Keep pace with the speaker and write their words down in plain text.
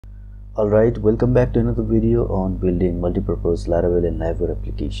Alright, welcome back to another video on building multipurpose Laravel and Livewire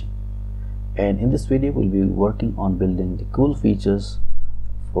application. And in this video we'll be working on building the cool features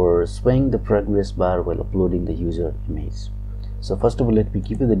for swaying the progress bar while uploading the user image. So first of all, let me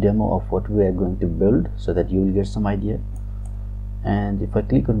give you the demo of what we are going to build so that you will get some idea. And if I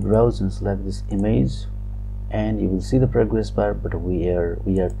click on browse and select this image, and you will see the progress bar, but we are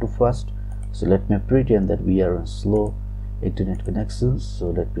too fast. So let me pretend that we are on slow internet connections. So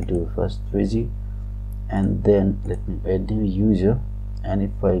let me do first 3G, and then let me add new user. And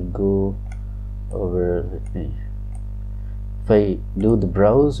if I go over, if I do the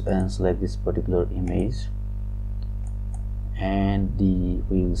browse and select this particular image, and we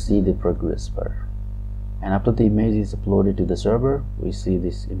will see the progress bar. And after the image is uploaded to the server, we see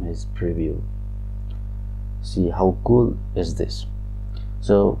this image preview. See how cool is this?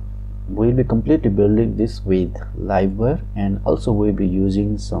 So we'll be completely building this with Livewire, and also we'll be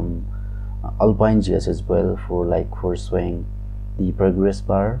using some Alpine.js as well for swaying the progress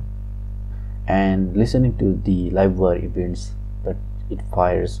bar and listening to the Livewire events that it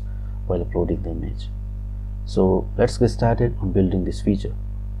fires while uploading the image. So let's get started on building this feature.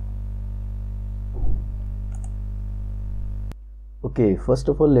 Okay, first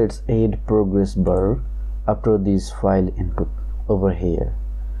of all, let's add progress bar after this file input over here.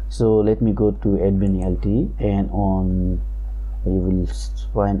 So let me go to AdminLTE, and on you will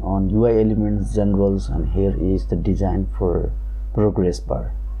find on UI elements generals, and here is the design for progress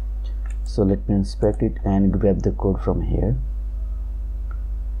bar. So let me inspect it and grab the code from here.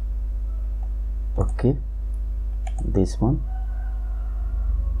 Okay, this one.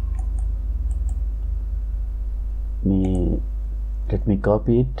 Let me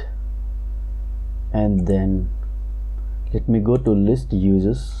copy it, and then let me go to list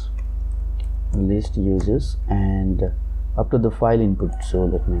users, and after the file input, so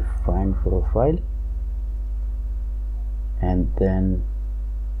let me find for a file, and then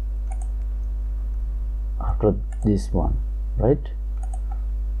after this one, right,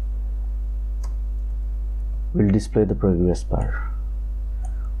 we'll display the progress bar.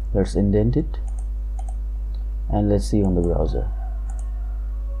 Let's indent it and let's see on the browser,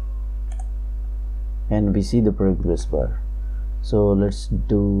 and we see the progress bar. So let's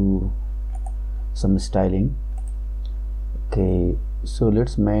do some styling. Okay, so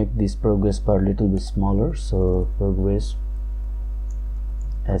let's make this progress bar a little bit smaller. So progress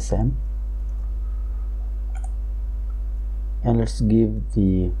SM, and let's give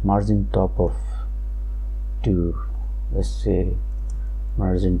the margin top of 2. Let's say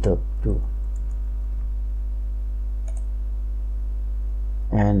margin top 2,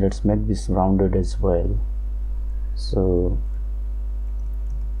 and let's make this rounded as well. So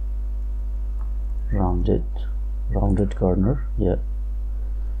rounded corner, yeah,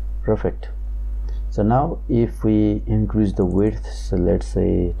 perfect. So now if we increase the width, so let's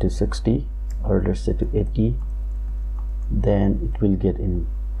say to 60, or let's say to 80, then it will get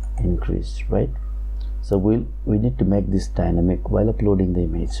increased, right? So we need to make this dynamic while uploading the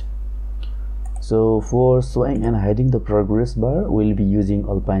image. So for swaying and hiding the progress bar, we'll be using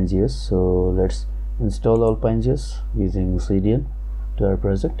Alpine.js. So let's install Alpine.js using CDN to our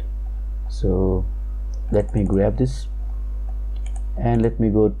project. So let me grab this, and let me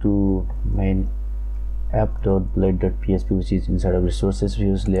go to main app.blade.php, which is inside of resources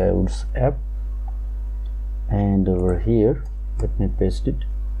views layouts app, and over here let me paste it,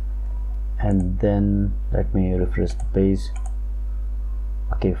 and then let me refresh the page.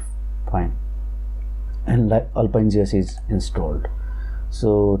 Okay, fine, and Alpine.js is installed.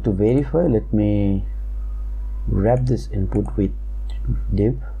 So to verify, let me wrap this input with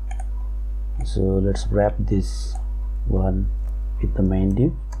div. So let's wrap this one with the main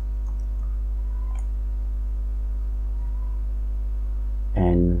div,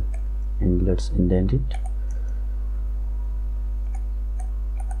 and let's indent it.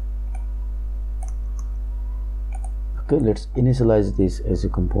 Okay, let's initialize this as a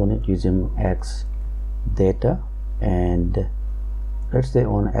component using x data, and let's say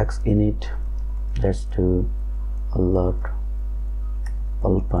on x init, let's do alert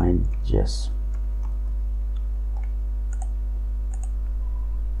Alpine.js,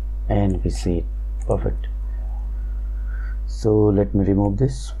 and we see it, perfect. So let me remove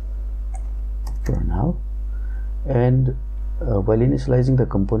this for now, and while initializing the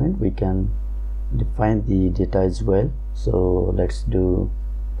component, we can define the data as well. So let's do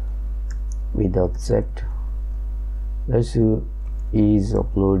without set, let's do is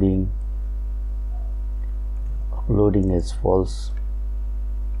uploading as false.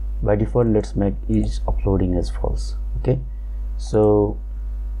 By default, let's make is uploading as false. Okay, so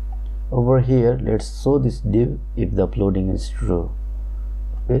over here let's show this div if the uploading is true.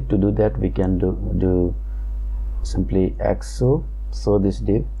 Okay, to do that we can do simply show this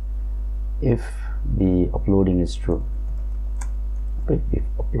div if the uploading is true. Okay, if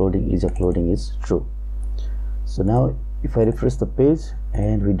uploading is true. So now if I refresh the page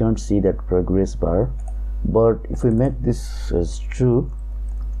and we don't see that progress bar, but if we make this as true,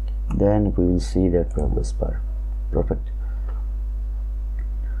 then we will see that progress bar. Perfect.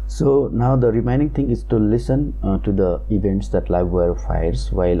 So now the remaining thing is to listen to the events that Livewire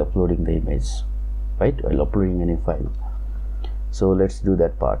fires while uploading the image, right, while uploading any file. So let's do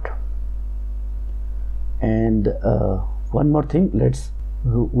that part. And one more thing,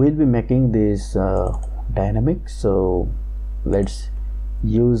 we'll be making this dynamic, so let's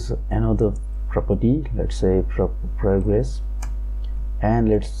use another property, let's say progress, and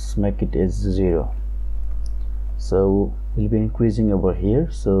let's make it as 0. So we'll be increasing over here,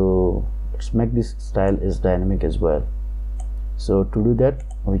 so let's make this style as dynamic as well. So to do that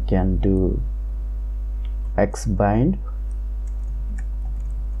we can do xbind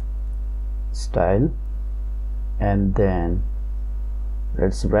style, and then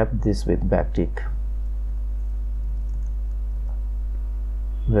let's wrap this with backtick.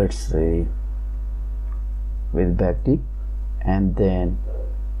 Let's say with backtick, and then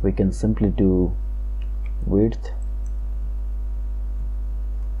we can simply do width,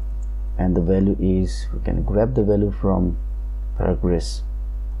 and the value is, we can grab the value from progress.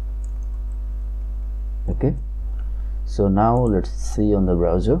 Okay, so now let's see on the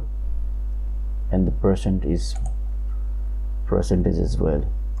browser, and the percentage as well.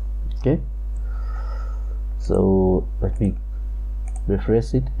 Okay, so let me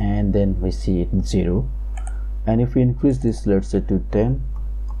refresh it, and then we see it 0, and if we increase this, let's say to 10%,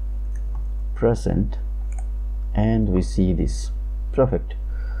 and we see this. Perfect.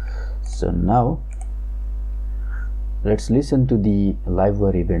 So now let's listen to the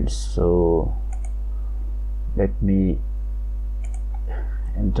Livewire events. So let me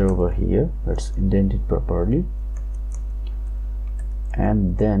enter over here, let's indent it properly,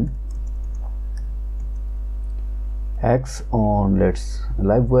 and then X on, let's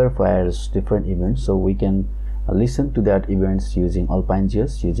Livewire fires different events, so we can listen to that events using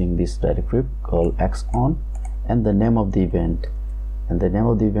Alpine.js, using this directory called X on, and the name of the event, and the name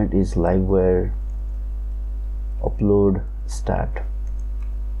of the event is Livewire upload start.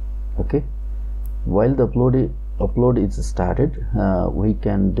 Okay, while the upload is started, we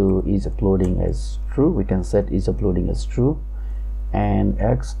can do is uploading as true, we can set is uploading as true, and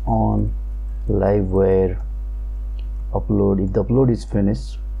X on Livewire upload, if the upload is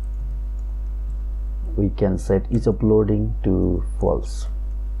finished, we can set is uploading to false.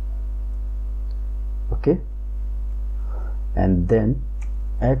 Okay, and then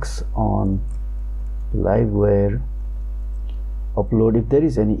X on Livewire upload, if there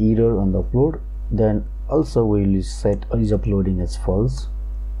is any error on the upload, then also we will set is uploading as false.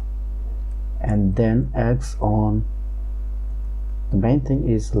 And then X on, the main thing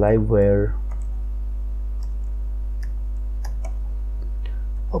is Livewire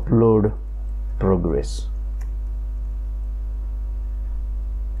upload progress,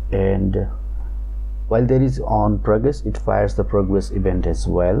 and while there is on progress, it fires the progress event as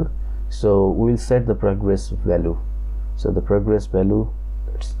well. So we will set the progress value. So the progress value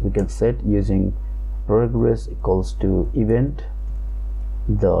we can set using progress equals to event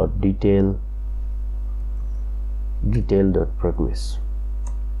dot detail dot progress.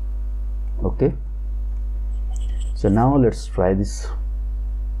 Okay, so now let's try this.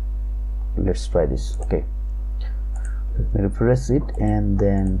 Okay, let me refresh it, and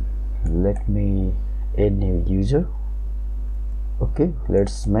then let me add new user. Okay,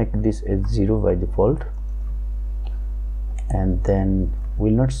 let's make this as 0 by default, and then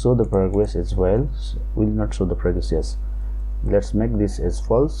will not show the progress as well. Will not show the progress. Yes, let's make this as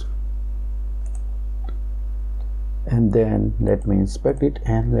false, and then let me inspect it,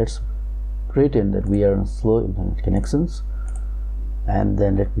 and let's pretend that we are on slow internet connections, and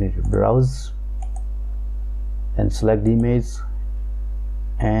then let me browse and select the image,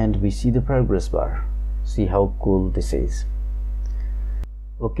 and we see the progress bar. See how cool this is.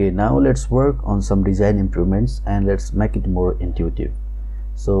 Okay, now let's work on some design improvements, and let's make it more intuitive.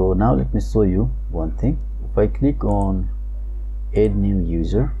 So now let me show you one thing. If I click on add new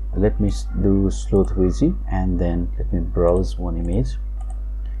user, let me do slow 3G, and then let me browse one image,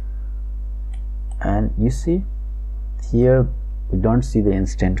 and you see here we don't see the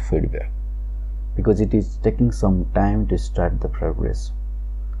instant feedback because it is taking some time to start the progress,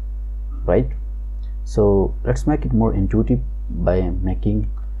 right? So let's make it more intuitive by making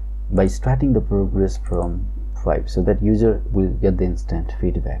by starting the progress from 5, so that user will get the instant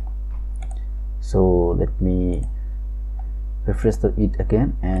feedback. So let me refresh it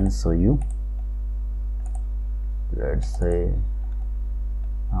again and show you. Let's say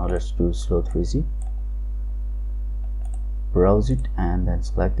now let's do slow 3G, browse it and then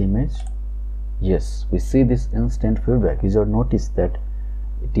select the image. Yes, we see this instant feedback. User noticed that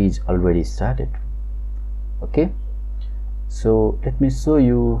it is already started. Okay, so let me show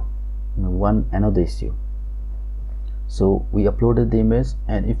you another issue. So we uploaded the image,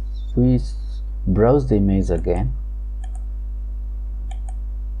 and if we browse the image again,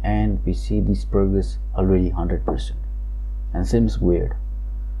 and we see this progress already 100%, and seems weird.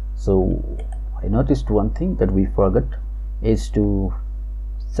 So I noticed one thing that we forgot is to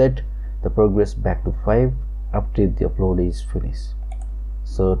set the progress back to 5 after the upload is finished.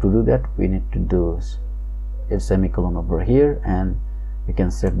 So to do that, we need to do a semicolon over here, and we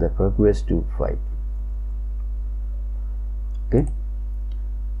can set the progress to 5. Okay,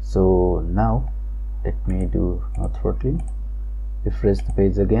 so now let me do not throttling, refresh the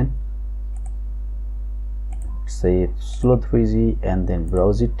page again, say slow 3G and then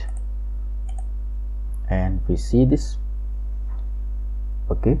browse it, and we see this.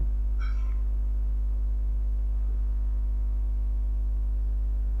 Okay,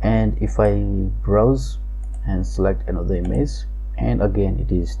 and if I browse and select another image, and again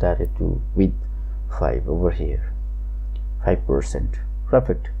it is started to with 5 over here, 5%.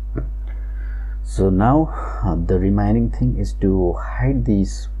 Perfect. So now the remaining thing is to hide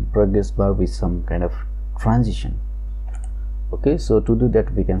this progress bar with some kind of transition. Okay, so to do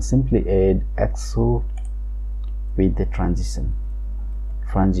that, we can simply add XO with the transition.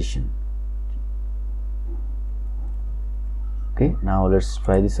 Okay, now let's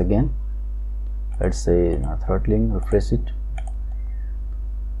try this again. Let's say not throttling, refresh it,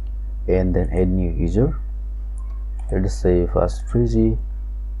 and then add new user. Let's say fast 3G,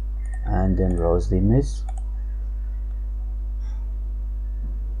 and then browse the image,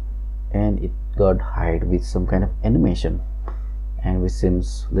 and it got hide with some kind of animation, and which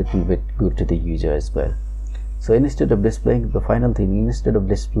seems little bit good to the user as well. So instead of displaying the final thing, instead of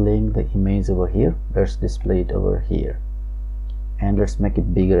displaying the image over here, let's display it over here, and let's make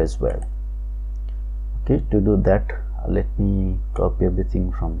it bigger as well. Okay, to do that, let me copy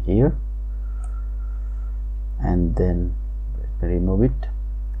everything from here, and then let me remove it.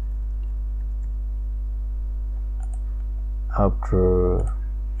 After,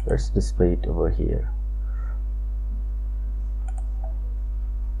 let's display it over here.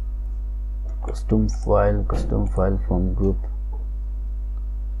 Custom file from group,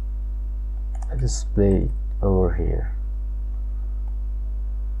 display it over here.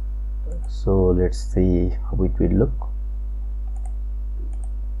 So let's see how it will look.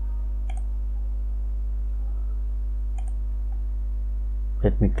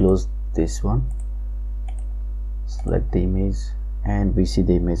 Let me close this one, select the image, and we see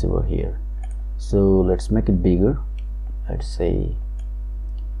the image over here. So let's make it bigger. Let's say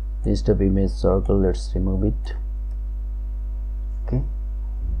list of image circle, let's remove it. Okay,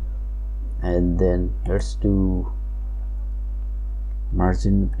 and then let's do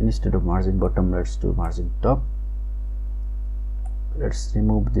margin. Instead of margin bottom, let's do margin top. Let's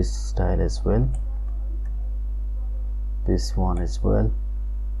remove this style as well, this one as well.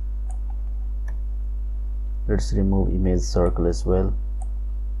 Let's remove image circle as well,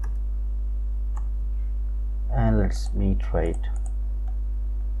 and let's try it.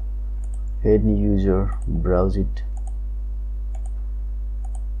 Add new user, browse it,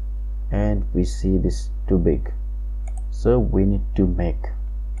 and we see this too big, so we need to make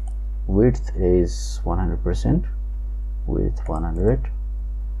width is 100%, width 100.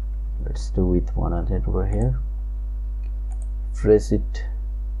 Let's do width 100 over here, press it,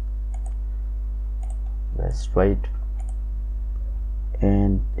 let's try it,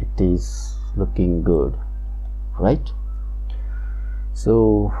 and it is looking good, right?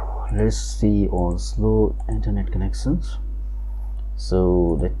 So let's see on slow internet connections.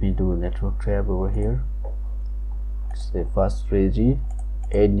 So let me do a network tab over here, say fast 3G,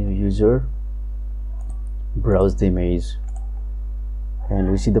 add new user, browse the image,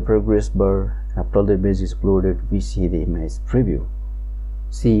 and we see the progress bar. After the image is uploaded, we see the image preview.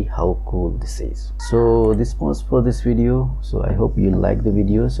 See how cool this is. So this was for this video. So I hope you like the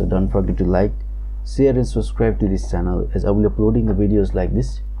video. So don't forget to like, share and subscribe to this channel, as I will be uploading the videos like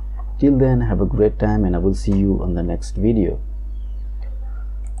this. Till then, have a great time, and I will see you on the next video.